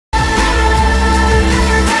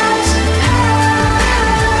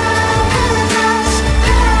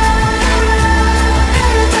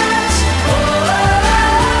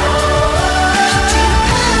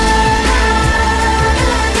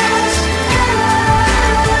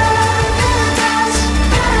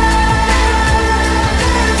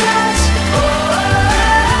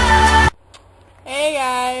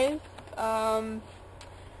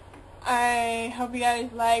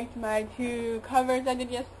liked my two covers I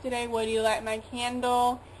did yesterday, Would You Light My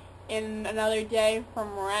Candle, and Another Day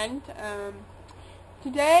from Rent.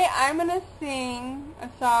 Today I'm going to sing a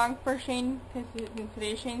song for Shane, because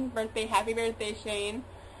today's Shane's birthday. Happy birthday, Shane.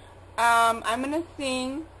 I'm going to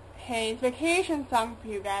sing his vacation song for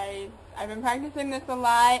you guys. I've been practicing this a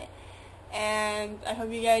lot, and I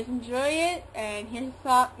hope you guys enjoy it. And here's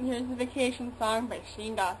the vacation song by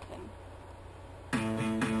Shane Dawson.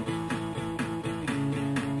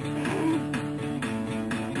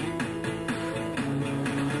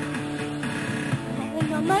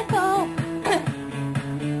 On my phone,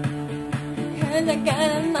 cause I got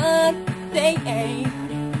a lot to say.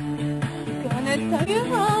 Gonna tell you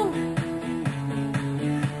home,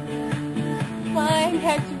 why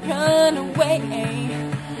had to run away?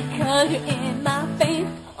 Cause you're in my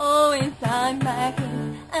face, always on my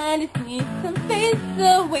case. I just need some space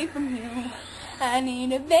away from you. I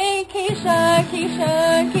need a vacation,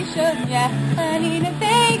 yeah. I need a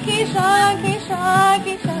vacation.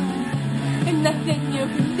 And nothing you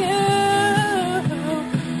can do.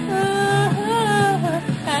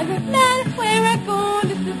 Doesn't matter where I go,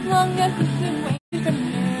 just as long as it's away from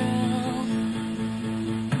you.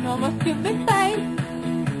 No more stupid fights,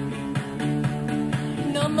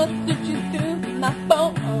 no more searching through my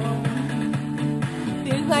phone.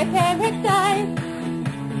 Feels like paradise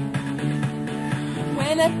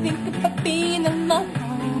when I think about being alone.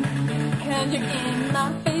 Cause you're in my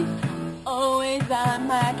face, always on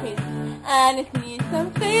my case. I just need some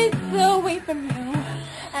space away from you.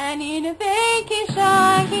 I need a vacation,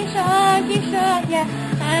 yeah.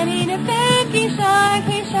 I need a vacation.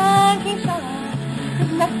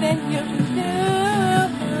 There's nothing you can do.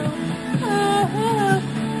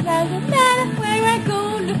 Doesn't matter where I go,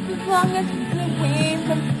 just as long as it's away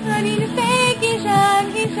from you. I need a vacation,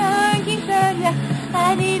 yeah. I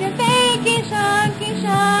need a vacation.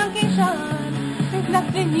 There's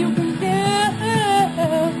nothing you can do.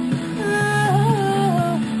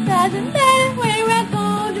 Doesn't matter where I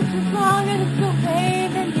go, just as long as it's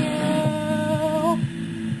away from you.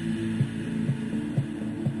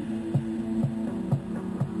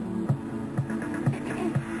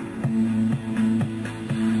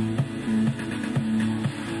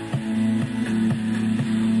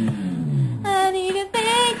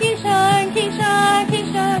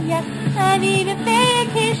 I need a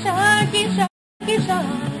vacation, yeah. I need a vacation.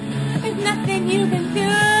 There's nothing you can do.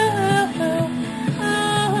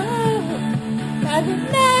 Doesn't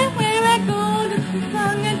matter where I go, just as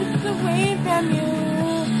long as it's away from you.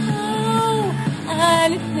 Oh, I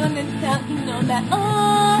just wanna tell you know that.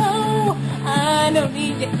 Oh, I don't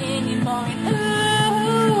need you anymore. And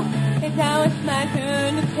oh, it's now it's my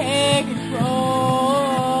turn to take control.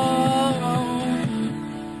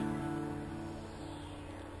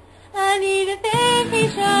 I need a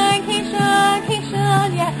vacation,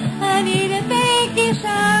 yeah. I need a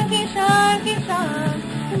vacation.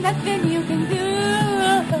 Nothing you can do.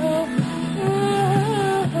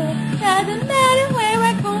 Doesn't matter where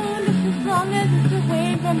I go, just as long as it's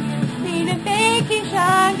away from you. Need a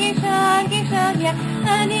vacation, yeah.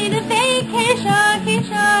 I need a vacation.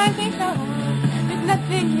 There's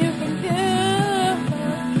nothing you can do.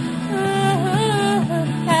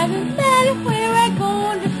 Doesn't matter where I go,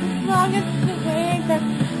 just as long as it's away from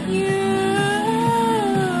you.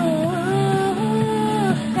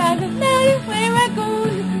 Doesn't matter where I go,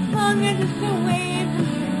 just as long as it's away from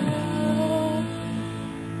you.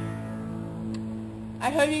 I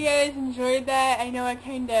hope you guys enjoyed that. I know I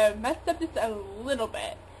kind of messed up just a little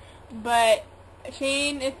bit, but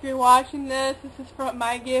Shane, if you're watching this, this is for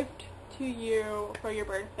my gift to you for your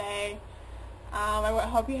birthday. I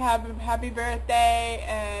hope you have a happy birthday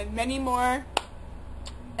and many more,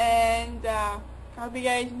 and I hope you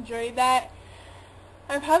guys enjoyed that.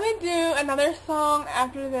 I'll probably do another song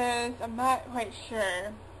after this. I'm not quite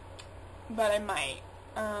sure, but I might.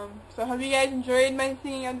 So I hope you guys enjoyed my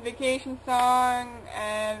singing on the vacation song,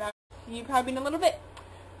 and I'll see you probably in a little bit.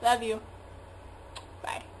 Love you.